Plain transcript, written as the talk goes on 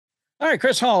All right,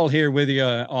 Chris Hall here with you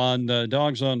on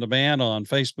Dogs on Demand on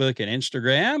Facebook and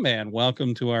Instagram. And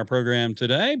welcome to our program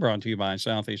today, brought to you by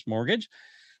Southeast Mortgage,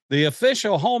 the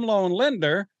official home loan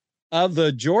lender of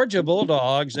the Georgia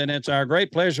Bulldogs. And it's our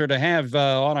great pleasure to have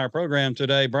on our program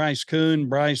today Bryce Koon.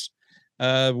 Bryce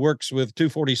works with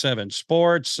 247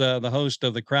 Sports, the host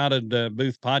of the Crowded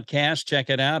Booth podcast.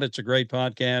 Check it out. It's a great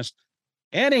podcast.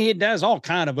 And he does all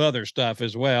kind of other stuff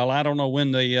as well. I don't know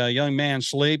when the young man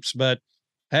sleeps, but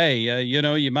hey,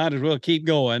 you might as well keep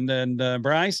going. And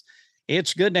Bryce,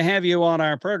 it's good to have you on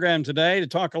our program today to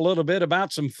talk a little bit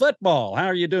about some football. How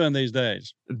are you doing these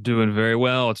days? Doing very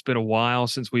well. It's been a while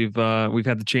since we've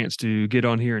had the chance to get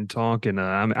on here and talk, and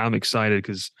I'm excited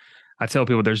because I tell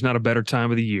people there's not a better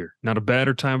time of the year,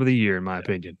 in my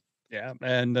opinion. Yeah,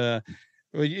 and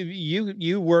well,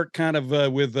 you work kind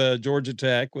of with Georgia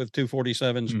Tech with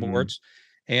 247 Mhm. Sports.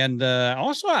 And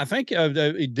also, I think,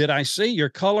 did I see your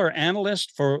color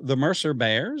analyst for the Mercer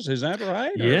Bears? Is that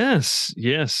right? Or Yes,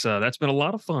 that's been a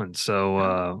lot of fun.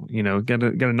 So, yeah. got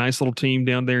a nice little team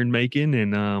down there in Macon,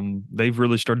 and they've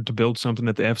really started to build something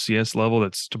at the FCS level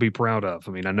that's to be proud of.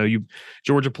 I mean, I know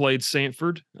Georgia played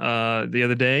Sanford the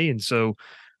other day, and so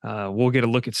we'll get a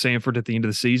look at Sanford at the end of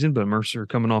the season. But Mercer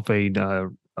coming off a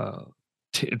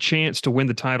chance to win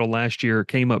the title last year,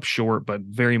 came up short, but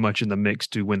very much in the mix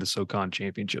to win the SoCon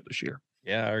championship this year.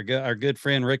 Yeah, our good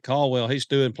friend Rick Caldwell, he's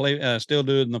still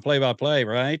doing the play-by-play,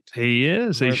 right? He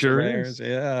is. He Mercer sure Bears. is.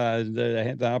 Yeah, I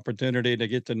had the opportunity to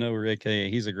get to know Rick. Hey,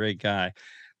 he's a great guy.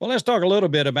 Well, let's talk a little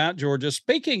bit about Georgia.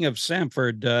 Speaking of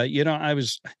Samford, I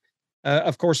was,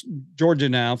 of course, Georgia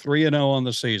now 3-0 on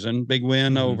the season, big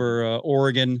win Mhm. over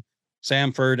Oregon,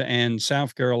 Samford, and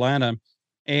South Carolina.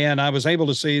 And I was able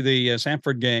to see the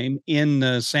Samford game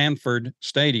in Sanford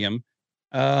Stadium.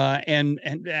 And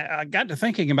I got to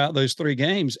thinking about those three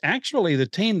games. Actually, the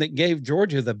team that gave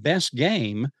Georgia the best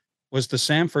game was the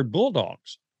Samford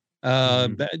Bulldogs.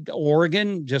 Mhm.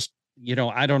 Oregon just,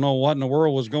 I don't know what in the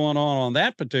world was going on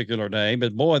that particular day,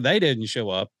 but boy, they didn't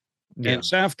show up. Yeah. And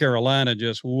South Carolina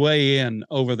just way in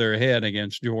over their head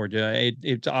against Georgia.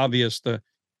 It's obvious the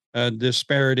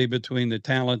disparity between the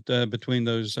talent between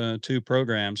those two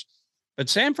programs. But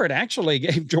Samford actually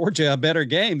gave Georgia a better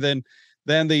game than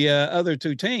the other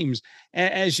two teams.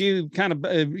 As you kind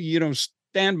of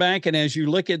stand back and as you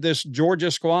look at this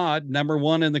Georgia squad, number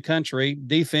one in the country,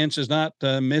 defense is not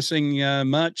missing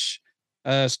much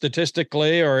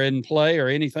statistically or in play or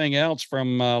anything else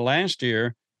from last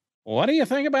year. What do you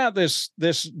think about this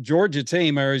Georgia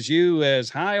team? Or is you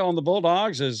as high on the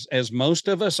Bulldogs as most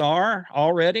of us are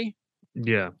already?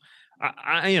 Yeah.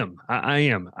 I am. I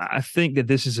am. I think that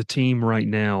this is a team right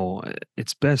now.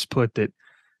 It's best put that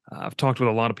I've talked with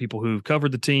a lot of people who've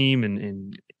covered the team,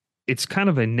 and it's kind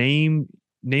of a name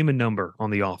a number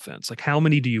on the offense. Like, how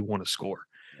many do you want to score?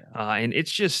 Yeah. And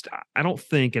it's just, I don't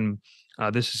think, and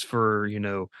this is for,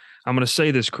 I'm going to say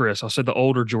this, Chris. I'll say the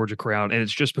older Georgia crowd, and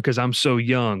it's just because I'm so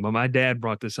young. But my dad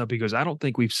brought this up. He goes, I don't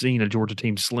think we've seen a Georgia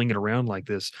team sling it around like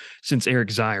this since Eric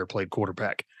Zier played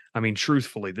quarterback. I mean,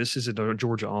 truthfully, this is a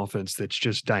Georgia offense that's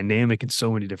just dynamic in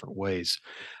so many different ways.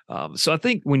 So I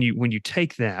think when you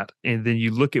take that and then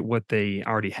you look at what they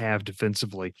already have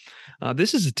defensively,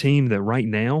 this is a team that right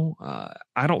now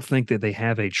I don't think that they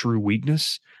have a true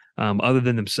weakness other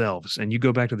than themselves. And you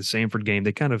go back to the Sanford game,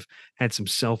 they kind of had some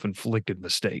self-inflicted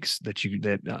mistakes that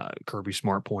Kirby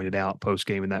Smart pointed out post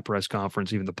game in that press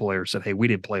conference. Even the players said, "Hey, we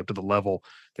didn't play up to the level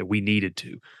that we needed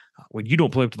to." When you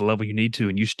don't play up to the level you need to,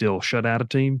 and you still shut out a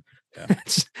team, Yeah.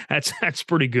 that's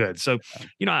pretty good. So,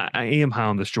 I am high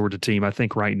on this Georgia team. I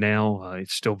think right now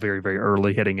it's still very, very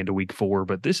early heading into week 4,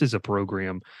 but this is a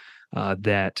program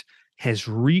that has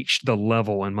reached the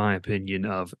level, in my opinion,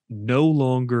 of no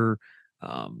longer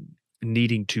um,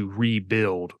 needing to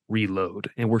rebuild, reload.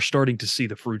 And we're starting to see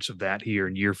the fruits of that here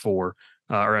in year 4.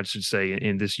 Or I should say,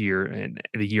 in this year and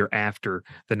the year after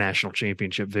the national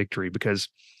championship victory, because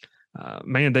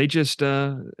man,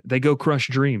 they go crush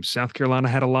dreams. South Carolina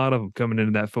had a lot of them coming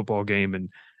into that football game, and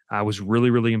I was really,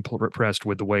 really impressed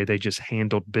with the way they just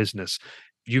handled business.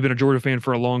 You've been a Georgia fan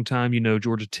for a long time. You know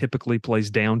Georgia typically plays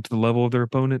down to the level of their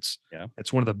opponents. Yeah.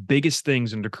 It's one of the biggest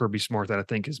things under Kirby Smart that I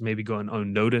think has maybe gone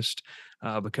unnoticed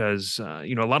because a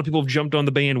lot of people have jumped on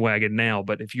the bandwagon now.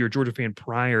 But if you're a Georgia fan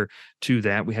prior to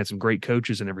that, we had some great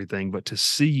coaches and everything. But to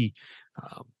see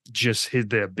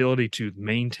the ability to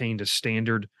maintain the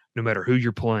standard no matter who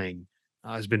you're playing,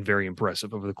 has been very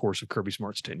impressive over the course of Kirby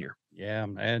Smart's tenure. Yeah,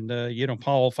 and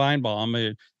Paul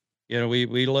Feinbaum,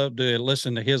 we love to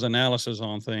listen to his analysis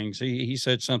on things. He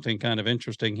said something kind of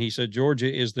interesting. He said Georgia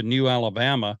is the new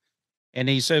Alabama And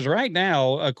he says right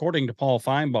now, according to Paul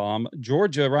Feinbaum,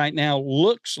 Georgia right now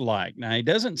looks like, now he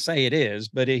doesn't say it is,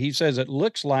 but he says it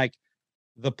looks like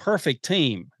the perfect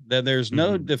team, that there's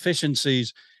no Mhm.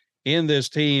 deficiencies in this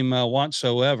team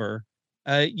whatsoever.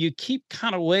 You keep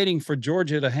kind of waiting for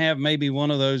Georgia to have maybe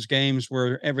one of those games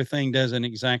where everything doesn't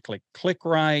exactly click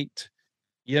right.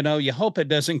 You know, you hope it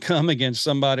doesn't come against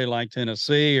somebody like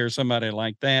Tennessee or somebody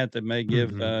like that that may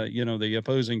give, Mhm. the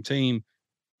opposing team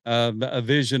a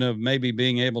vision of maybe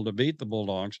being able to beat the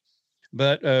Bulldogs.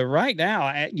 But right now,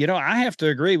 I have to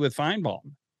agree with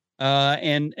Feinbaum.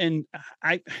 And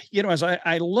I, as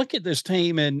I look at this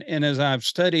team and as I've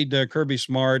studied Kirby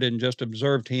Smart and just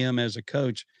observed him as a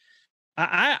coach,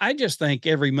 I just think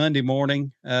every Monday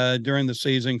morning during the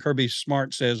season, Kirby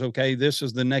Smart says, "Okay, this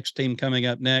is the next team coming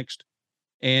up next."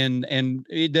 And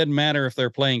it doesn't matter if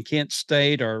they're playing Kent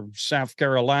State or South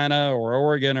Carolina or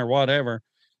Oregon or whatever.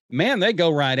 Man, they go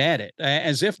right at it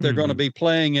as if they're going to Mhm. be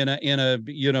playing in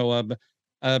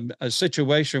a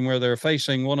situation where they're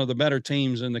facing one of the better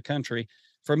teams in the country.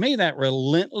 For me, that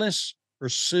relentless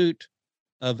pursuit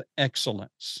of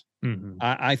excellence, Mhm.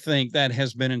 I think that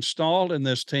has been installed in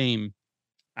this team.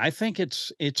 I think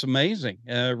it's amazing,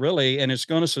 really, and it's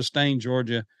going to sustain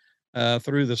Georgia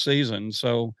through the season.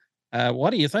 So, what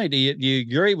do you think? Do you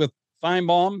agree with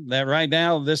Feinbaum that right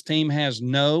now this team has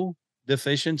no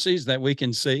deficiencies that we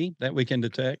can see, that we can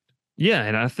detect? Yeah,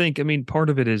 and I think, I mean, part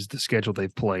of it is the schedule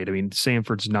they've played. I mean,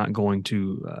 Sanford's not going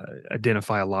to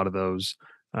identify a lot of those.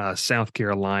 South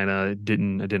Carolina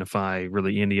didn't identify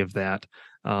really any of that.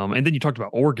 And then you talked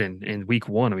about Oregon in week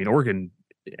one. I mean, Oregon,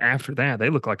 after that, they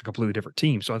look like a completely different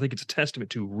team. So I think it's a testament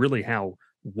to really how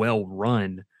well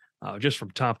run, just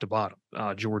from top to bottom,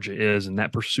 Georgia is and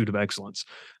that pursuit of excellence.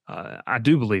 I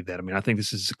do believe that. I mean, I think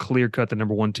this is clear cut the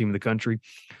number one team in the country.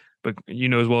 But you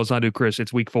know as well as I do, Chris,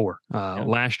 it's week 4. Yeah.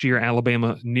 Last year,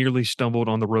 Alabama nearly stumbled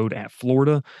on the road at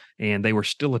Florida, and they were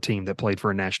still a team that played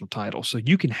for a national title. So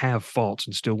you can have faults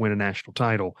and still win a national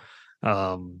title,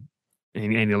 um,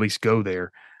 and at least go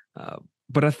there. Uh,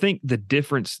 but I think the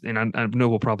difference, and I know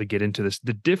we'll probably get into this,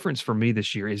 the difference for me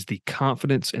this year is the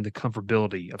confidence and the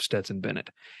comfortability of Stetson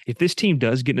Bennett. If this team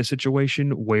does get in a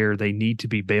situation where they need to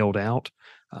be bailed out,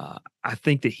 I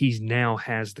think that he's now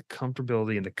has the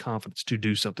comfortability and the confidence to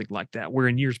do something like that, where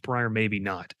in years prior, maybe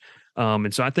not.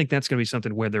 And so I think that's going to be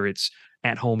something, whether it's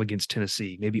at home against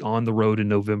Tennessee, maybe on the road in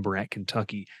November at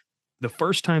Kentucky. The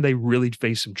first time they really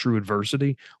face some true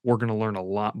adversity, we're going to learn a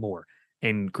lot more.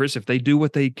 And Chris, if they do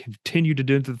what they continue to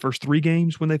do into the first 3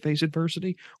 games when they face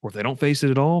adversity, or if they don't face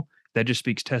it at all, that just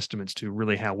speaks testaments to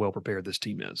really how well prepared this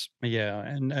team is. Yeah,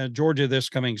 and Georgia this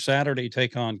coming Saturday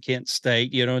take on Kent State.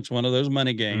 It's one of those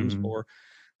money games Mhm. for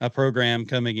a program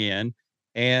coming in.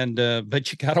 And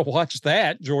but you got to watch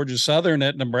that Georgia Southern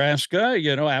at Nebraska,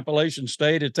 Appalachian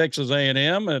State at Texas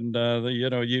A&M, and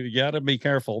you got to be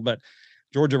careful. But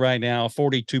Georgia right now,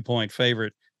 42-point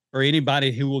favorite for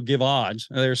anybody who will give odds.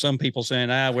 There's some people saying,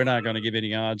 we're not going to give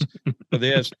any odds for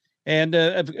this. And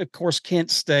of course, Kent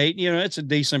State, it's a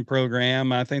decent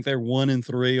program. I think they're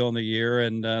 1-3 on the year,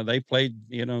 and they played,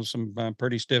 some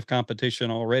pretty stiff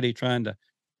competition already, trying to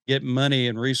get money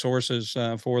and resources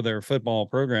for their football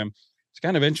program. It's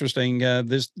kind of interesting.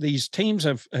 These teams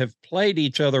have played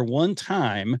each other one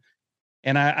time,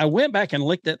 and I went back and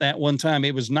looked at that one time.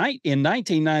 It was in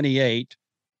 1998.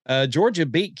 Georgia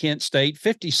beat Kent State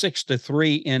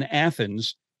 56-3 in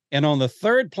Athens, and on the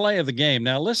third play of the game.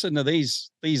 Now listen to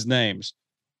these names: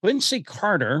 Quincy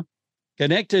Carter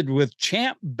connected with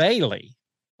Champ Bailey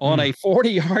on Mm. a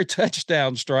 40-yard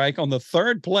touchdown strike on the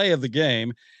third play of the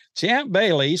game. Champ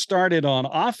Bailey started on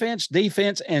offense,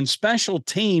 defense, and special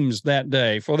teams that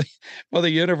day for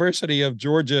the University of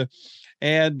Georgia.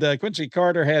 And Quincy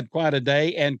Carter had quite a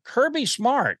day. And Kirby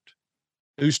Smart,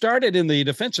 who started in the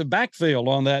defensive backfield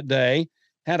on that day,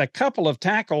 had a couple of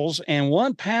tackles and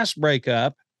one pass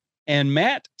breakup. And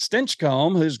Matt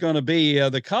Stinchcomb, who's going to be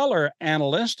the color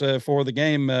analyst for the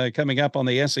game coming up on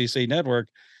the SEC network,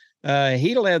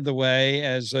 he led the way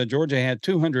as Georgia had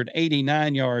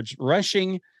 289 yards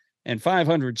rushing and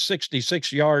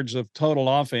 566 yards of total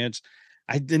offense.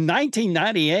 In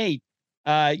 1998,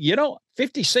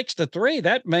 56-3,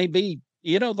 that may be,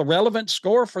 the relevant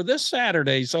score for this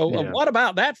Saturday. So Yeah. what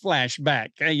about that flashback?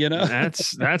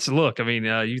 That's look. I mean,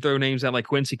 you throw names out like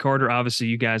Quincy Carter. Obviously,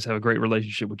 you guys have a great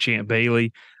relationship with Champ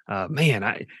Bailey.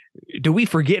 Man, do we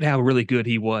forget how really good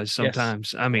he was Yes.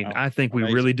 sometimes? I mean, Wow. I think we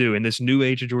Amazing. really do. In this new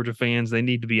age of Georgia fans, they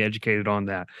need to be educated on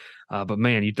that. But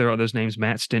man, you throw out those names,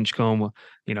 Matt Stinchcomb.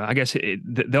 I guess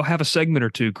they'll have a segment or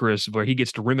two, Chris, where he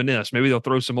gets to reminisce. Maybe they'll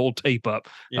throw some old tape up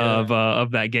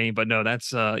of that game. But no,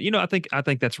 that's I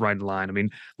think that's right in line. I mean,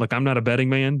 look, I'm not a betting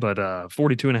man, but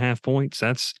 42.5 points,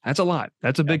 that's a lot.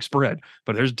 That's a big spread.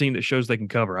 But there's a team that shows they can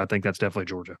cover. I think that's definitely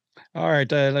Georgia. All right,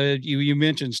 you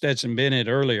mentioned Stetson Bennett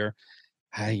earlier.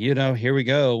 Here we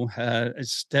go.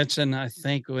 Stetson, I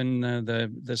think when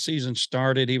the season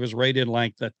started, he was rated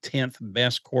like the 10th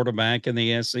best quarterback in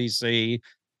the SEC.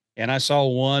 And I saw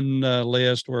one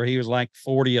list where he was like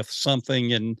 40th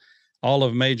something in all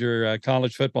of major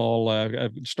college football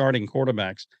starting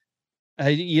quarterbacks.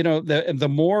 The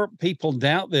more people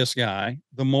doubt this guy,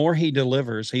 the more he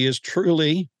delivers. He is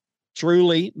truly,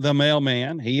 truly the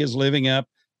mailman. He is living up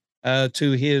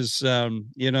to his,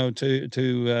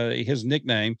 his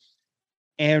nickname.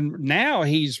 And now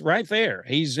he's right there.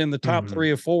 He's in the top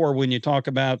 3 or 4 when you talk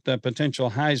about the potential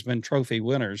Heisman Trophy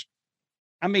winners.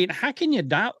 I mean, how can you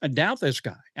doubt this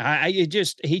guy? He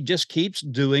just keeps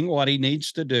doing what he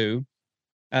needs to do.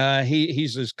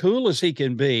 He's as cool as he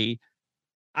can be.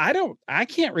 I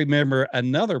can't remember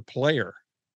another player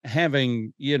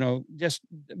having, just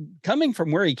coming from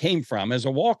where he came from as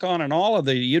a walk-on and all of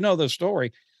the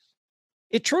story.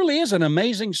 It truly is an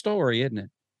amazing story, isn't it,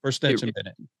 for Stetson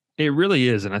Bennett? It really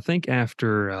is. And I think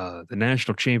after the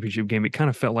national championship game, it kind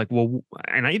of felt like, well,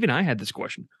 and I had this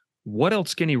question, what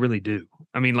else can he really do?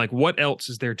 I mean, like, what else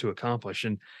is there to accomplish?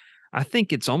 And I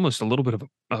think it's almost a little bit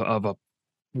of a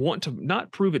want to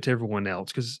not prove it to everyone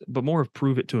else, but more of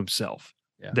prove it to himself,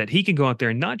 that he can go out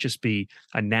there and not just be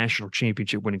a national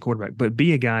championship winning quarterback, but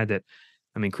be a guy that,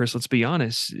 I mean, Chris, let's be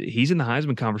honest, he's in the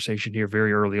Heisman conversation here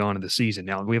very early on in the season.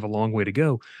 Now, we have a long way to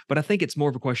go, but I think it's more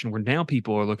of a question where now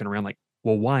people are looking around like,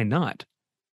 well, why not?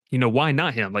 Why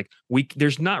not him? Like,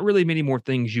 there's not really many more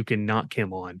things you can knock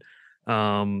him on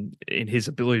in his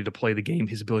ability to play the game,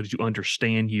 his ability to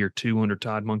understand year 2 under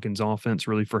Todd Monken's offense,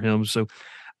 really, for him. So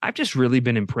I've just really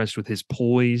been impressed with his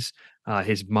poise,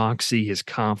 his moxie, his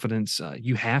confidence.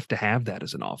 You have to have that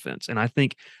as an offense. And I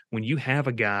think when you have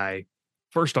a guy,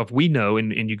 first off, we know,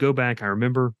 and you go back, I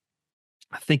remember,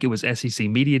 I think it was SEC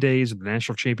Media Days or the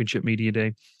National Championship Media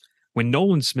Day, when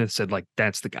Nolan Smith said, like,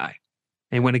 that's the guy.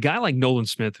 And when a guy like Nolan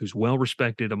Smith, who's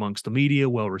well-respected amongst the media,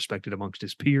 well-respected amongst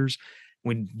his peers,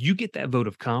 when you get that vote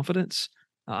of confidence,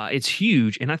 it's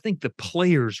huge. And I think the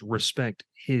players respect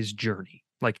his journey.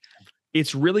 Like,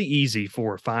 it's really easy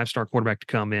for a 5-star quarterback to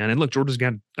come in. And look, Georgia's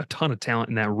got a ton of talent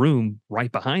in that room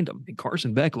right behind him. And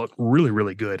Carson Beck looked really,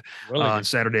 really good on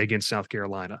Saturday against South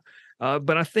Carolina.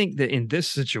 But I think that in this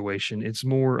situation, it's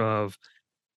more of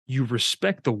you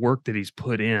respect the work that he's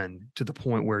put in to the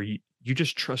point where you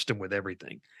just trust him with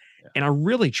everything. Yeah. And I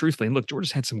really, truthfully, and look,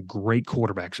 Georgia's had some great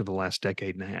quarterbacks over the last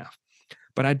decade and a half.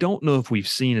 But I don't know if we've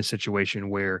seen a situation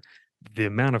where the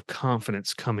amount of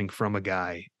confidence coming from a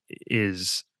guy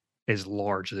is as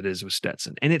large as it is with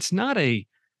Stetson. And it's not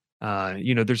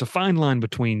there's a fine line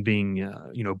between being,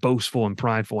 boastful and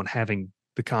prideful and having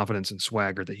the confidence and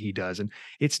swagger that he does. And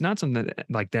it's not something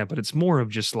like that, but it's more of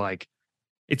just like,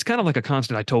 it's kind of like a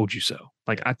constant, I told you so.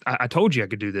 Like, I told you I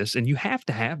could do this. And you have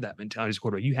to have that mentality as a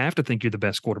quarterback. You have to think you're the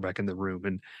best quarterback in the room.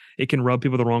 And it can rub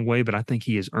people the wrong way, but I think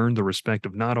he has earned the respect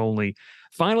of not only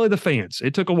finally the fans.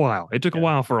 It took a while. It took a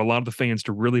while for a lot of the fans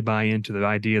to really buy into the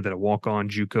idea that a walk-on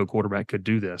JUCO quarterback could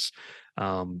do this.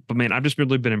 But man, I've just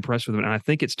really been impressed with him. And I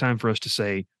think it's time for us to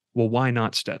say, well, why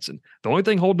not Stetson? The only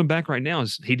thing holding him back right now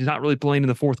is he's not really playing in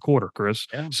the fourth quarter, Chris.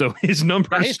 Yeah. So his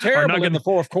numbers he's terrible in the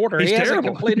fourth quarter. He hasn't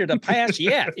completed a pass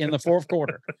yet in the fourth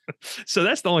quarter. So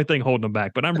that's the only thing holding him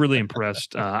back. But I'm really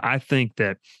impressed. I think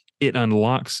that it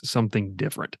unlocks something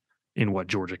different in what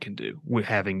Georgia can do with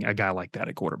having a guy like that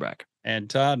at quarterback. And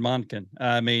Todd Monken,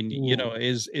 I mean,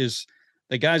 is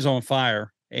the guy's on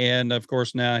fire. And of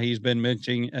course, now he's been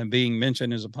being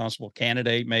mentioned as a possible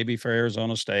candidate, maybe for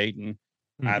Arizona State. And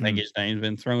I think his name's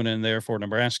been thrown in there for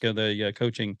Nebraska, the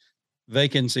coaching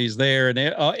vacancies there. And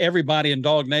everybody in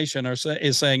Dog Nation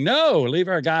is saying, no, leave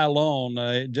our guy alone.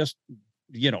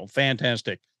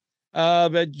 Fantastic.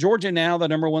 But Georgia now the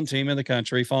number 1 team in the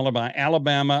country, followed by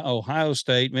Alabama, Ohio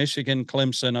State, Michigan,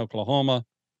 Clemson, Oklahoma,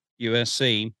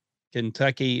 USC,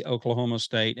 Kentucky, Oklahoma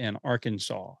State, and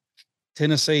Arkansas.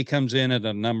 Tennessee comes in at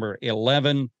a number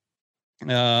 11.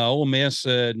 Ole Miss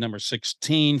number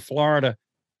 16. Florida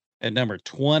at number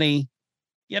 20.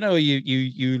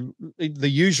 The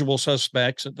usual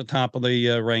suspects at the top of the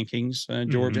rankings: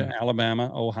 Georgia,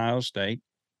 Alabama, Ohio State.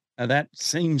 That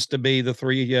seems to be the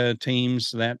 3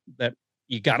 teams that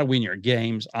you got to win your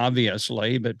games,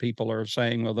 obviously. But people are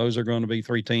saying, well, those are going to be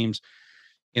 3 teams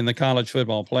in the college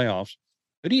football playoffs.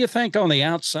 Who do you think on the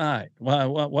outside?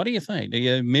 What do you think?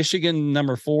 Michigan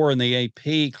number 4 in the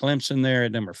AP, Clemson there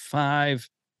at number 5,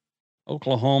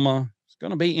 Oklahoma. It's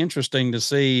going to be interesting to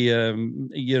see,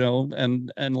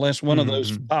 and unless one of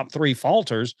those Mhm. top 3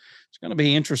 falters, it's going to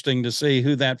be interesting to see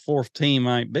who that 4th team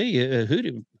might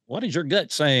be. What is your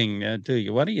gut saying to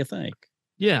you? What do you think?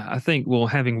 Yeah, I think, well,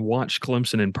 having watched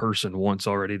Clemson in person once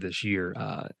already this year,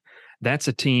 that's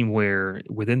a team where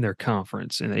within their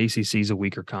conference, and the ACC is a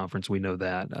weaker conference, we know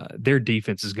that, their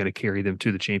defense is going to carry them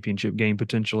to the championship game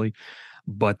potentially,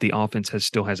 but the offense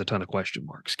still has a ton of question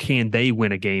marks. Can they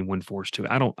win a game when forced to?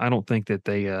 I don't think that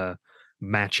they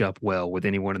match up well with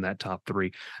anyone in that top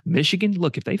 3. Michigan,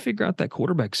 look, if they figure out that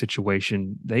quarterback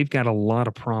situation, they've got a lot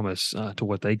of promise to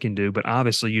what they can do. But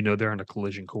obviously, they're on a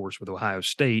collision course with Ohio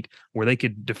State, where they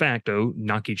could de facto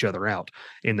knock each other out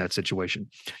in that situation.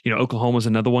 Oklahoma's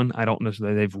another one. I don't know if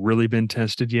they've really been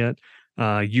tested yet.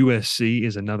 USC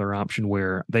is another option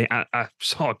where I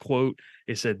saw a quote.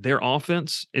 It said their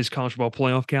offense is college football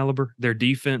playoff caliber. Their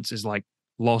defense is like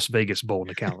Las Vegas Bowl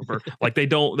to caliber. Like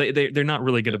they're not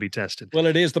really going to be tested. Well,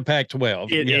 it is the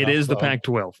Pac-12. It is the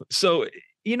Pac-12. So,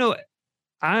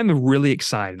 I'm really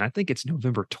excited. And I think it's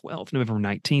November 12th, November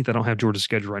 19th. I don't have Georgia's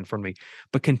schedule right in front of me,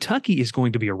 but Kentucky is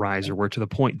going to be a riser where, to the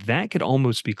point that could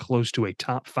almost be close to a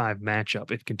top 5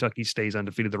 matchup if Kentucky stays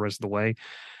undefeated the rest of the way.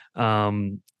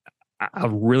 I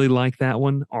really like that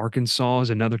one. Arkansas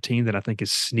is another team that I think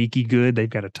is sneaky good. They've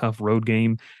got a tough road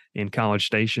game in College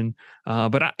Station.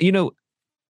 But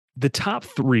the top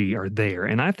 3 are there.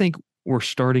 And I think we're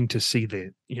starting to see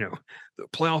the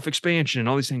playoff expansion and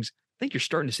all these things. I think you're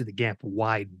starting to see the gap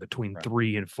widen between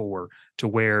 3 and 4, to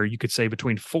where you could say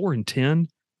between 4 and 10,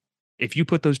 if you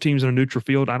put those teams on a neutral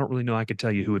field, I don't really know I could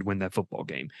tell you who would win that football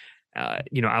game. I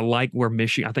like where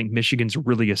I think Michigan's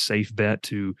really a safe bet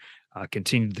to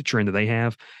continue the trend that they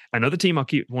have. Another team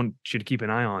want you to keep an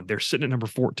eye on. They're sitting at number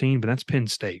 14, but that's Penn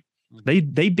State. They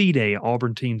beat a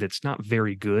Auburn team that's not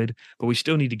very good, but we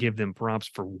still need to give them props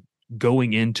for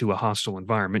going into a hostile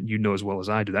environment. As well as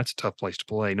I do, that's a tough place to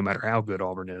play, no matter how good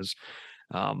Auburn is.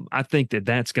 I think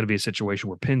that's going to be a situation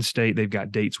where Penn State, they've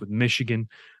got dates with Michigan,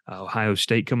 Ohio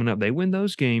State coming up. They win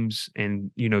those games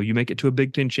and, you make it to a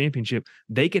Big Ten championship.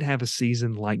 They could have a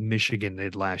season like Michigan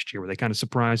did last year, where they kind of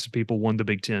surprised people, won the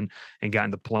Big Ten, and got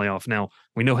in the playoff. Now,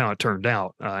 we know how it turned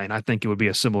out, and I think it would be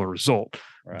a similar result.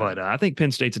 Right. But I think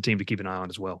Penn State's a team to keep an eye on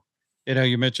as well.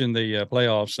 You mentioned the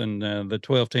playoffs and the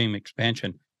 12-team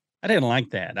expansion. I didn't like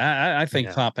that. I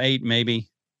think top 8 maybe.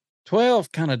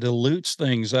 12 kind of dilutes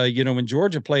things. When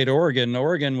Georgia played Oregon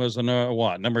was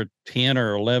number 10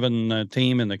 or 11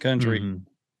 team in the country. Mm-hmm.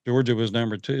 Georgia was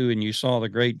number 2, and you saw the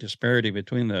great disparity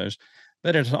between those.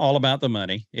 But it's all about the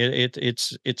money.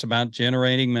 It's about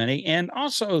generating money, and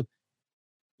also,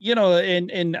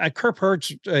 and Kirk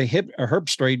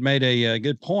Herbstreit made a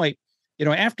good point.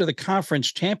 After the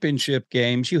conference championship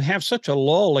games, you have such a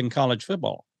lull in college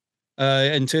football.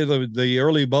 Until the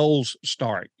early bowls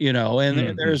start,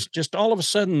 and there's just all of a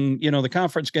sudden, the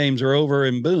conference games are over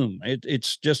and boom,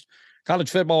 it's just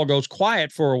college football goes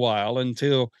quiet for a while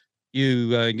until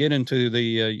you get into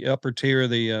the upper tier,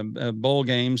 the bowl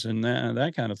games and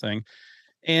that kind of thing.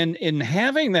 And in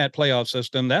having that playoff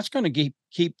system, that's going to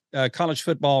keep college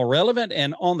football relevant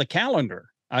and on the calendar,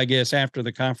 I guess, after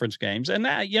the conference games. And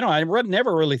that, I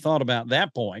never really thought about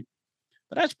that point,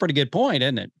 but that's a pretty good point,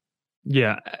 isn't it?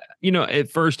 Yeah. At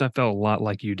first I felt a lot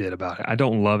like you did about it. I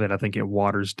don't love it. I think it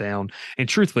waters down. And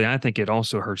truthfully, I think it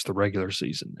also hurts the regular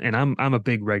season. And I'm a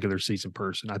big regular season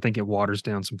person. I think it waters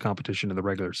down some competition in the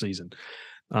regular season.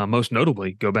 Most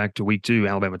notably, go back to week 2,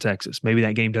 Alabama, Texas. Maybe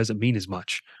that game doesn't mean as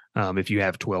much if you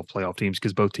have 12 playoff teams,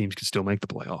 because both teams can still make the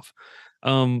playoff.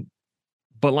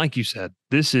 But like you said,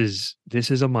 this is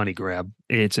a money grab.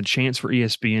 It's a chance for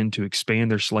ESPN to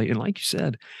expand their slate. And like you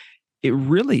said, it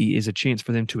really is a chance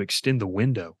for them to extend the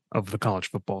window of the college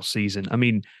football season. I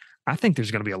mean, I think there's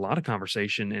going to be a lot of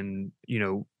conversation, and,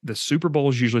 the Super Bowl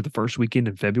is usually the first weekend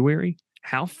in February.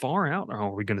 How far out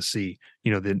are we going to see,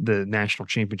 the national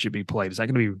championship be played? Is that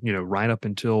going to be, right up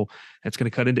until it's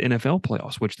going to cut into NFL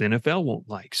playoffs, which the NFL won't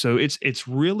like? So it's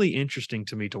really interesting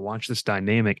to me to watch this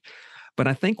dynamic. But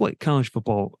I think what college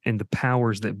football and the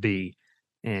powers that be,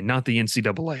 and not the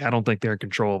NCAA. I don't think they're in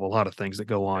control of a lot of things that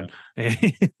go on. Yeah.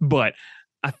 But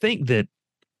I think that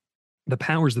the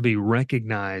powers that be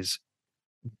recognize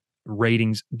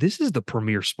ratings. This is the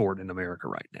premier sport in America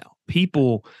right now.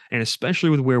 People, and especially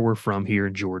with where we're from here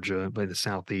in Georgia, by the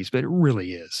Southeast, but it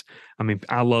really is. I mean,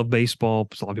 I love baseball.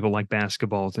 A lot of people like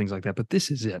basketball, things like that, but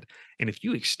this is it. And if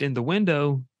you extend the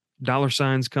window, dollar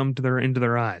signs come to into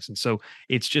their eyes. And so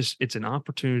it's an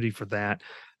opportunity for that.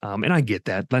 And I get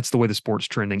that. That's the way the sport's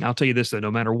trending. I'll tell you this though,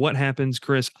 no matter what happens,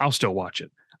 Chris, I'll still watch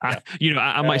it. Yeah.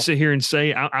 I might sit here and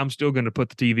say I'm still going to put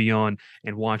the TV on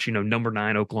and watch, number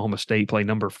 9 Oklahoma State play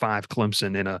number 5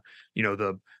 Clemson in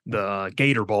the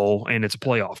Gator Bowl, and it's a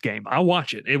playoff game. I'll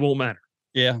watch it. It won't matter.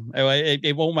 Yeah,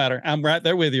 it won't matter. I'm right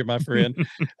there with you, my friend.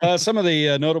 Some of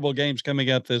the notable games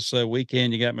coming up this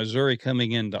weekend. You got Missouri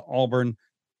coming into Auburn.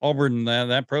 Auburn,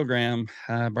 that program,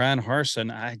 Brian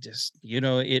Harsin. I just,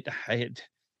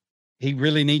 he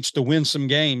really needs to win some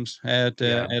games at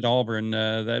Auburn.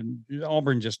 That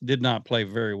Auburn just did not play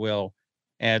very well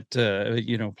at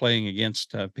playing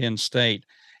against Penn State.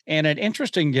 And an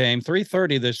interesting game,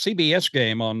 3:30, the CBS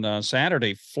game on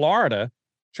Saturday. Florida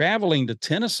traveling to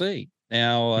Tennessee.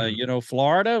 Now,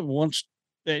 Florida wants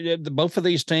both of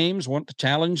these teams want to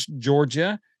challenge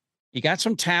Georgia. You got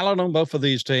some talent on both of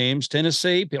these teams.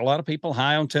 Tennessee, a lot of people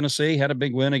high on Tennessee, had a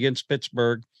big win against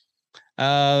Pittsburgh.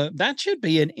 That should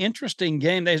be an interesting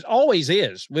game. There always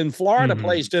is when Florida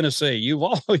plays Tennessee.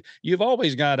 You've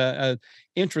always got a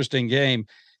interesting game.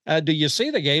 Do you see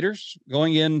the Gators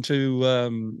going into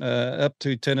up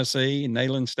to Tennessee,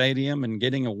 Neyland Stadium, and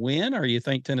getting a win, or you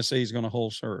think Tennessee is going to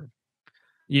hold serve?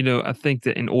 I think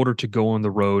that in order to go on the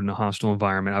road in a hostile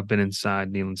environment, I've been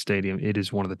inside Neyland Stadium. It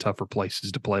is one of the tougher places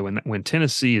to play. When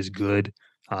Tennessee is good,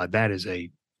 that is a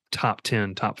top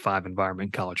 10, top 5 environment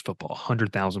in college football,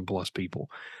 100,000 plus people.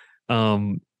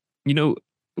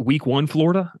 Week 1,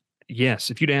 Florida. Yes.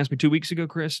 If you'd asked me 2 weeks ago,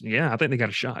 Chris, yeah, I think they got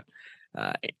a shot.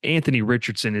 Anthony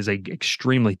Richardson is a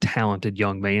extremely talented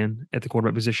young man at the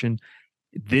quarterback position.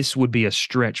 This would be a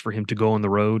stretch for him to go on the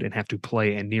road and have to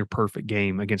play a near perfect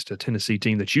game against a Tennessee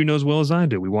team that you know as well as I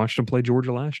do. We watched them play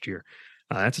Georgia last year.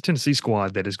 That's a Tennessee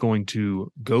squad that is going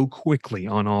to go quickly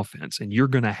on offense, and you're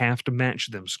going to have to match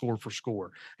them score for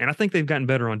score. And I think they've gotten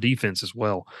better on defense as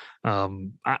well.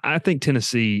 I think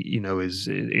Tennessee,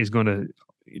 is going to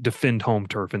defend home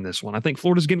turf in this one. I think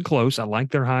Florida's getting close. I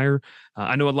like their hire.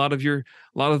 I know a lot of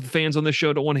the fans on this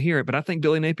show don't want to hear it, but I think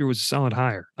Billy Napier was a solid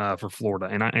hire for Florida,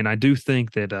 and I do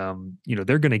think that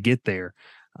they're going to get there.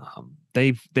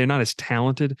 They're not as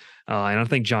talented, and I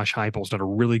think Josh Heupel's done a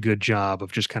really good job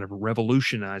of just kind of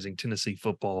revolutionizing Tennessee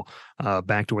football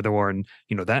back to where they were. And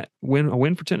that a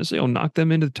win for Tennessee will knock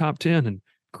them into the top 10. And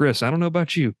Chris, I don't know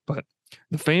about you, but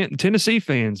Tennessee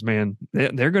fans, man,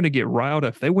 they're going to get riled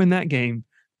up if they win that game.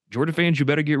 Georgia fans, you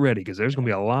better get ready because there's going to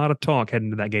be a lot of talk heading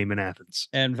to that game in Athens.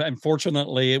 And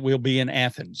unfortunately, it will be in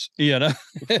Athens.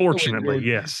 Fortunately,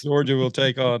 yes. Georgia will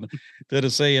take on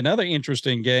Tennessee. Another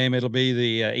interesting game. It'll be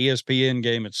the ESPN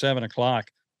game at 7:00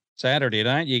 Saturday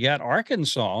night. You got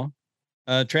Arkansas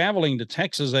traveling to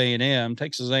Texas A&M.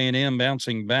 Texas A&M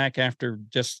bouncing back after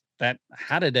just that.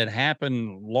 How did that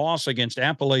happen? Loss against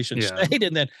Appalachian State,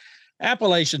 and then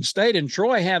Appalachian State and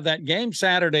Troy have that game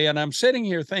Saturday. And I'm sitting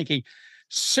here thinking,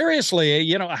 seriously,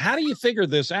 how do you figure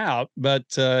this out? But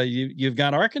you've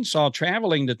got Arkansas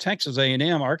traveling to Texas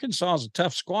A&M. Arkansas is a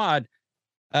tough squad.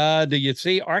 Do you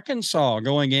see Arkansas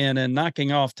going in and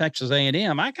knocking off Texas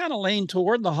A&M? I kind of lean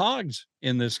toward the Hogs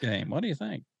in this game. What do you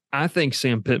think? I think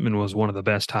Sam Pittman was one of the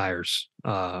best hires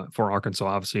for Arkansas,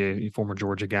 obviously a former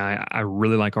Georgia guy. I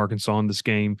really like Arkansas in this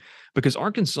game because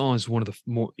Arkansas is one of the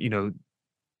more,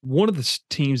 one of the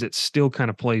teams that still kind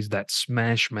of plays that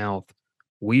smash mouth.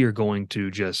 We are going to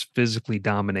just physically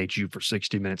dominate you for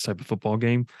 60 minutes type of football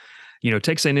game.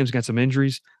 Texas A&M's got some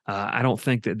injuries. I don't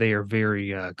think that they are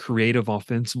very creative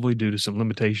offensively due to some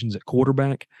limitations at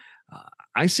quarterback.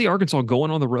 I see Arkansas going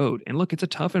on the road. And look, it's a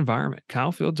tough environment.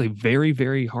 Kyle Field's a very,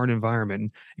 very hard environment.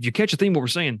 And if you catch a theme, what we're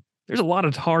saying, there's a lot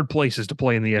of hard places to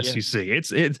play in the SEC.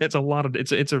 It's a lot of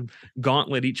it's a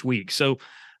gauntlet each week. So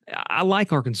I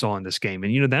like Arkansas in this game.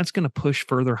 And, that's going to push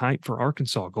further hype for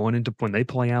Arkansas going into when they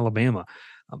play Alabama.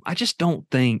 I just don't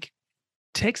think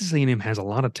Texas A&M has a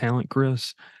lot of talent,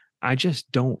 Chris. I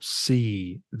just don't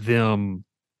see them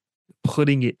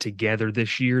putting it together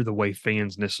this year the way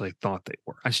fans necessarily thought they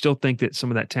were. I still think that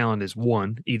some of that talent is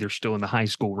either still in the high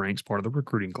school ranks, part of the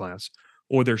recruiting class,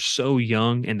 or they're so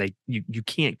young and you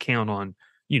can't count on,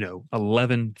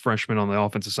 11 freshmen on the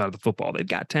offensive side of the football. They've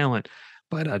got talent,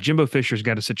 but Jimbo Fisher's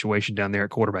got a situation down there at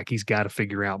quarterback he's got to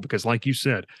figure out because, like you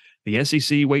said, the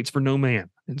SEC waits for no man.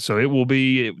 And so it will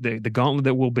be the gauntlet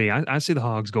that will be. I see the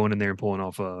Hogs going in there and pulling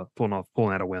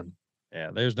out a win.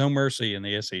 Yeah, there's no mercy in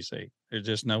the SEC. There's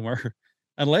just no mercy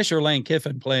unless you're Lane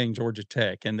Kiffin playing Georgia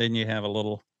Tech, and then you have a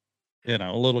little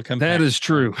compact. That is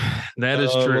true. That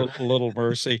is true. A little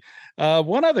mercy.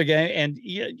 One other game, and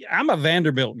I'm a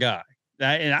Vanderbilt guy.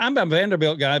 And I'm a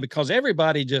Vanderbilt guy because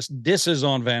everybody just disses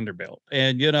on Vanderbilt.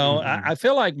 And, I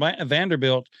feel like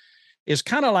Vanderbilt is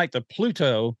kind of like the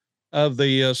Pluto of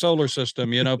the solar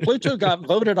system. Pluto got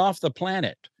voted off the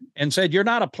planet and said, "You're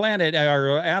not a planet,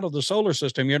 or out of the solar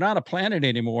system. You're not a planet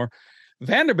anymore."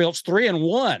 Vanderbilt's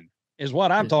 3-1 is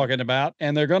what I'm talking about,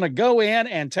 and they're going to go in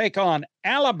and take on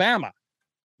Alabama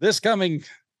this coming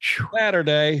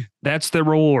Saturday. That's the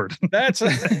reward. That's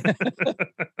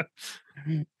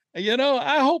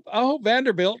I hope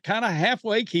Vanderbilt kind of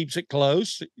halfway keeps it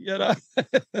close.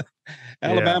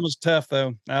 Alabama's tough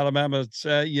though. Alabama's,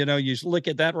 you look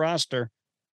at that roster.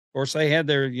 Of course, they had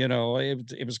their,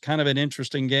 it was kind of an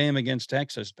interesting game against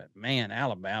Texas, but man,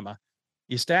 Alabama,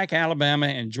 you stack Alabama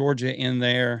and Georgia in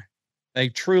there. They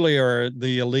truly are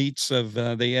the elites of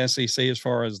the SEC as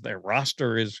far as their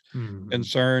roster is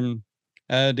concerned.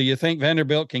 Do you think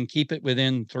Vanderbilt can keep it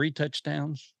within 3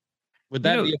 touchdowns? Would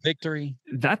that be a victory?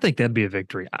 I think that'd be a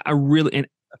victory.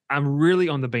 I'm really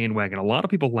on the bandwagon. A lot of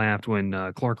people laughed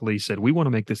when Clark Lee said, "We want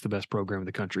to make this the best program in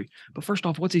the country." But first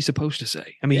off, what's he supposed to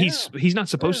say? I mean, he's not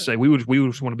supposed to say we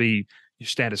just want to be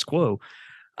status quo.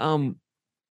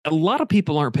 A lot of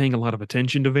people aren't paying a lot of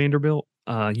attention to Vanderbilt.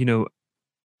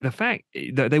 The fact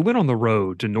that they went on the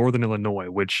road to Northern Illinois,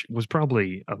 which was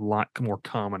probably a lot more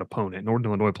common opponent. Northern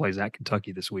Illinois plays at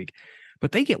Kentucky this week.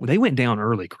 But they went down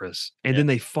early, Chris, and then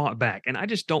they fought back. And I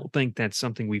just don't think that's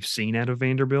something we've seen out of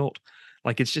Vanderbilt.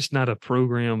 Like, it's just not a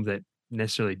program that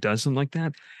necessarily does something like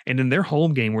that. And in their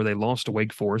home game where they lost to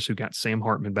Wake Forest, who got Sam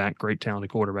Hartman back, great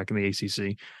talented quarterback in the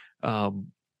ACC,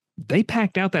 they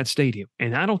packed out that stadium.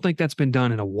 And I don't think that's been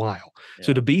done in a while. Yeah.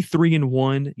 So to be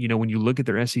 3-1, when you look at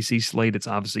their SEC slate, it's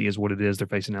obviously is what it is. They're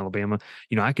facing Alabama.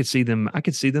 I could see them.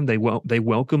 They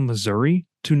welcome Missouri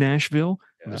to Nashville.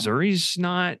 Yeah. Missouri's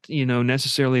not,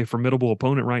 necessarily a formidable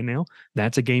opponent right now.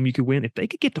 That's a game you could win. If they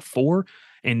could get to 4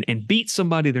 and beat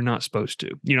somebody they're not supposed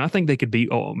to, I think they could beat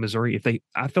Missouri.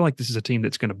 I feel like this is a team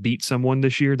that's going to beat someone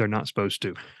this year they're not supposed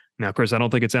to. Now, Chris, I don't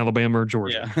think it's Alabama or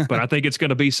Georgia, but I think it's going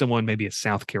to be someone, maybe a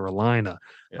South Carolina,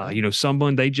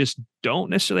 someone they just don't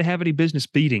necessarily have any business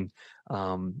beating.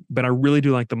 But I really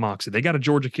do like the Moxie. They got a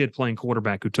Georgia kid playing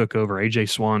quarterback who took over, AJ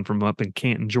Swan from up in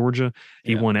Canton, Georgia.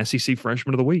 He won SEC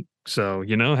Freshman of the Week. So,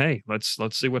 hey, let's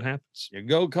see what happens. You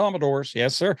go Commodores.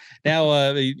 Yes, sir.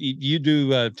 Now, you do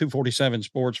 247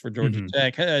 Sports for Georgia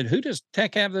Tech. Who does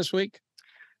Tech have this week?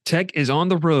 Tech is on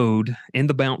the road in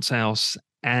the bounce house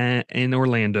in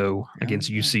Orlando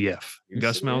against UCF.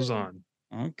 Gus Malzahn.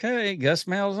 Okay, Gus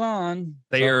Malzahn.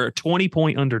 They are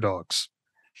 20-point underdogs.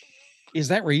 Is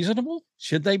that reasonable?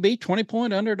 Should they be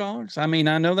 20-point underdogs? I mean,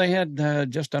 I know they had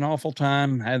just an awful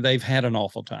time. They've had an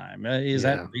awful time. Is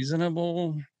that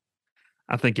reasonable?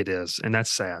 I think it is, and that's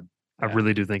sad. I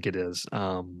really do think it is.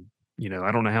 I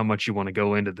don't know how much you want to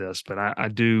go into this, but I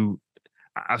do.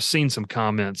 I've seen some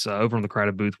comments over on the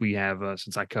Crowded Booth. We have,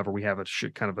 since I cover, we have a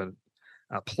kind of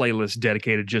a playlist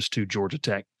dedicated just to Georgia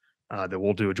Tech that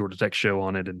we'll do a Georgia Tech show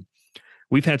on it. And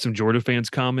we've had some Georgia fans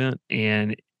comment,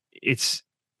 and it's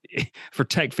for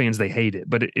Tech fans, they hate it,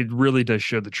 but it really does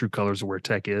show the true colors of where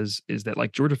Tech is that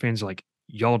like Georgia fans are like,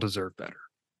 y'all deserve better.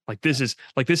 Like this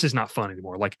is not fun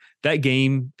anymore. Like that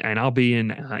game, and I'll be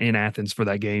in Athens for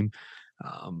that game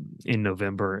in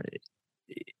November.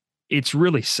 It's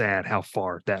really sad how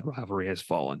far that rivalry has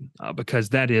fallen because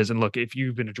that is, and look, if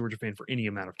you've been a Georgia fan for any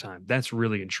amount of time, that's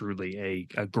really and truly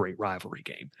a great rivalry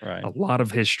game. Right. A lot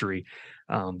of history,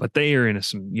 but they are in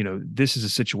this is a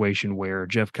situation where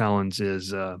Jeff Collins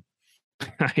is, I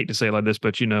hate to say it like this,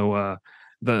 but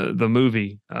the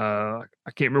movie, I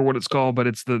can't remember what it's called, but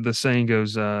it's the saying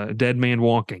goes, dead man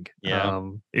walking. Yeah.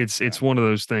 It's one of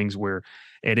those things where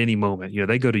at any moment,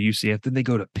 they go to UCF, then they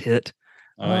go to Pitt.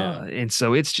 And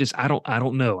so it's just, I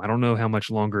don't know how much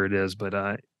longer it is,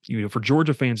 but for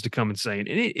Georgia fans to come and say, and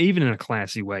even in a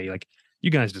classy way, like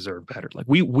you guys deserve better. Like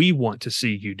we want to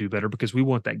see you do better because we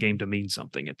want that game to mean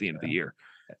something at the end of the year.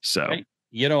 So,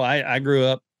 I grew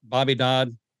up Bobby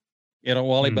Dodd,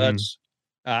 Wally Butts.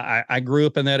 I grew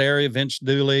up in that area, Vince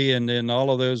Dooley, and all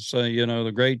of those,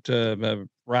 the great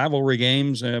rivalry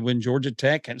games when Georgia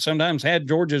Tech and sometimes had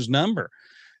Georgia's number.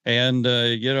 And,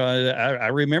 I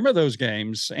remember those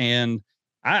games, and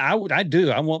I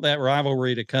do. I want that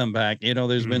rivalry to come back.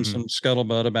 There's been some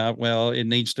scuttlebutt about, well, it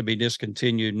needs to be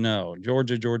discontinued. No,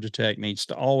 Georgia Tech needs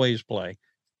to always play,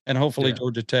 and hopefully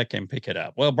Georgia Tech can pick it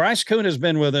up. Well, Bryce Coon has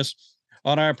been with us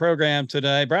on our program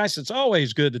today. Bryce, it's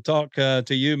always good to talk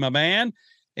to you, my man,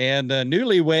 and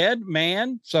newlywed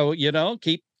man. So,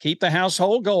 keep the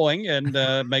household going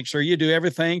and make sure you do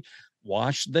everything.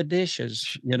 Wash the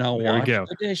dishes, wash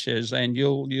the dishes, and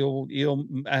you'll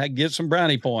get some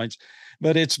brownie points.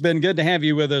 But it's been good to have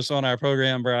you with us on our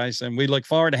program, Bryce, and we look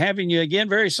forward to having you again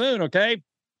very soon. Okay.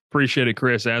 Appreciate it,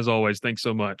 Chris. As always, thanks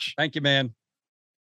so much. Thank you, man.